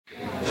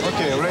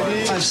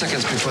5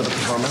 seconds before the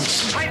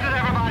performance. Places,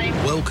 everybody.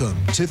 Welcome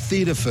to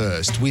Theatre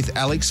First with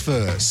Alex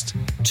First.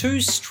 Two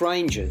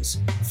strangers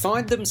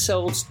find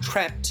themselves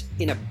trapped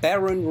in a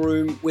barren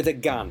room with a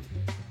gun.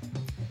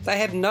 They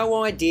have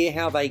no idea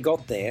how they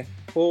got there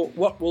or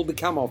what will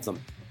become of them.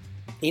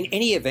 In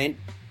any event,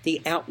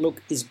 the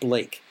outlook is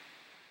bleak.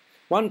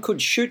 One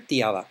could shoot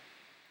the other,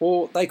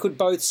 or they could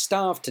both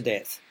starve to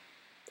death.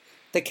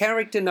 The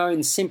character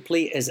known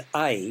simply as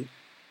A,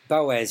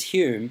 Boaz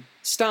Hume,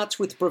 starts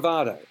with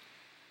bravado,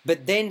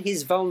 but then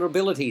his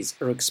vulnerabilities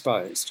are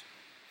exposed.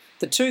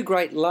 The two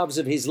great loves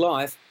of his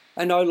life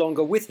are no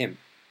longer with him,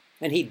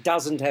 and he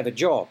doesn't have a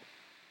job.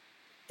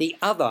 The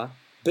other,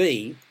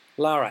 B,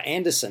 Lara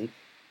Anderson,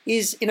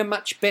 is in a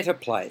much better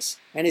place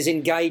and is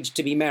engaged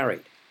to be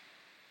married.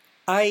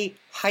 A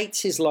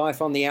hates his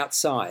life on the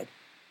outside.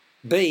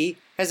 B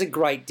has a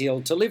great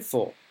deal to live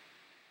for.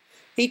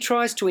 He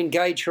tries to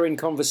engage her in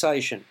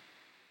conversation.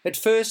 At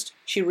first,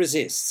 she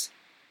resists,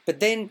 but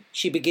then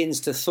she begins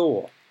to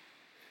thaw.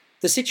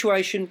 The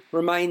situation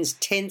remains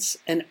tense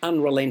and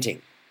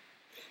unrelenting.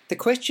 The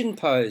question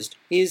posed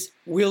is,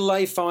 will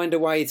they find a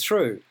way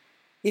through?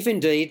 If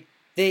indeed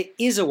there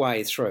is a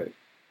way through.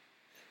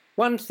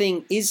 One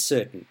thing is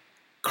certain,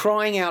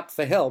 crying out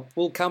for help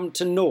will come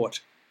to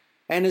naught,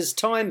 and as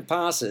time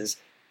passes,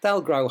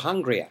 they'll grow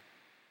hungrier.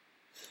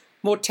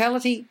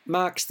 Mortality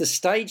marks the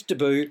stage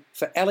debut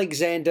for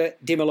Alexander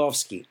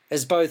Dimilovsky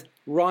as both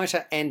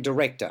writer and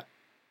director.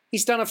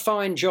 He's done a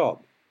fine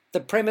job. The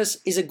premise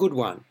is a good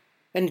one,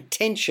 and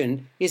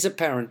tension is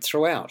apparent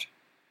throughout.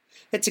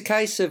 It's a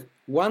case of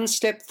one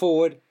step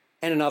forward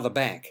and another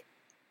back.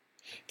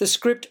 The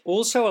script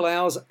also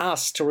allows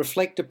us to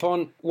reflect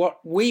upon what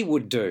we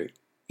would do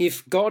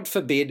if, God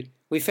forbid,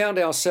 we found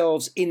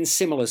ourselves in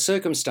similar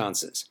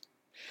circumstances.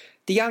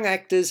 The young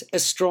actors are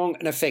strong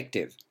and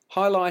effective,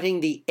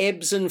 highlighting the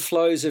ebbs and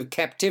flows of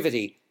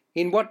captivity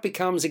in what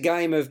becomes a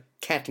game of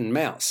cat and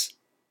mouse.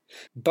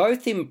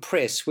 Both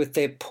impress with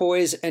their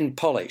poise and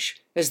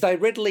polish as they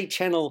readily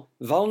channel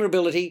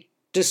vulnerability,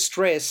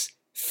 distress,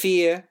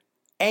 fear,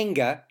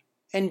 anger,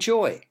 and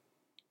joy.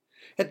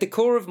 At the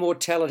core of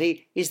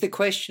Mortality is the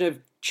question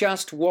of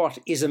just what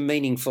is a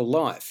meaningful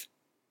life.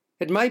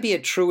 It may be a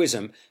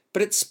truism,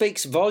 but it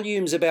speaks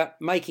volumes about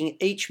making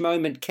each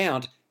moment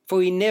count, for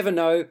we never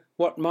know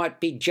what might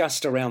be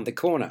just around the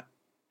corner.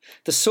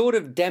 The sword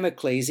of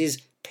Damocles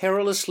is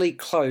perilously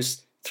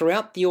close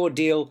throughout the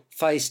ordeal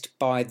faced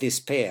by this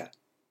pair.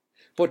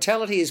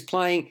 Mortality is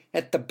playing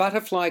at the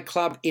Butterfly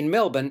Club in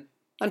Melbourne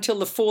until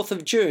the 4th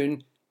of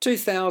June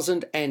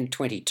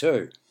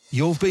 2022.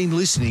 You've been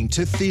listening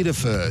to Theatre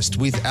First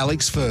with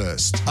Alex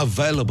First.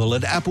 Available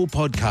at Apple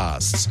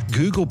Podcasts,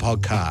 Google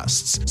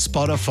Podcasts,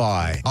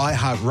 Spotify,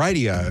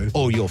 iHeartRadio,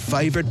 or your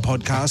favourite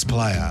podcast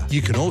player.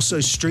 You can also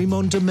stream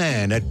on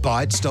demand at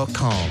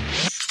Bytes.com.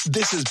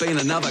 This has been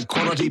another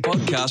quality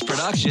podcast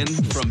production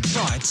from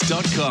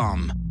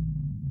Bytes.com.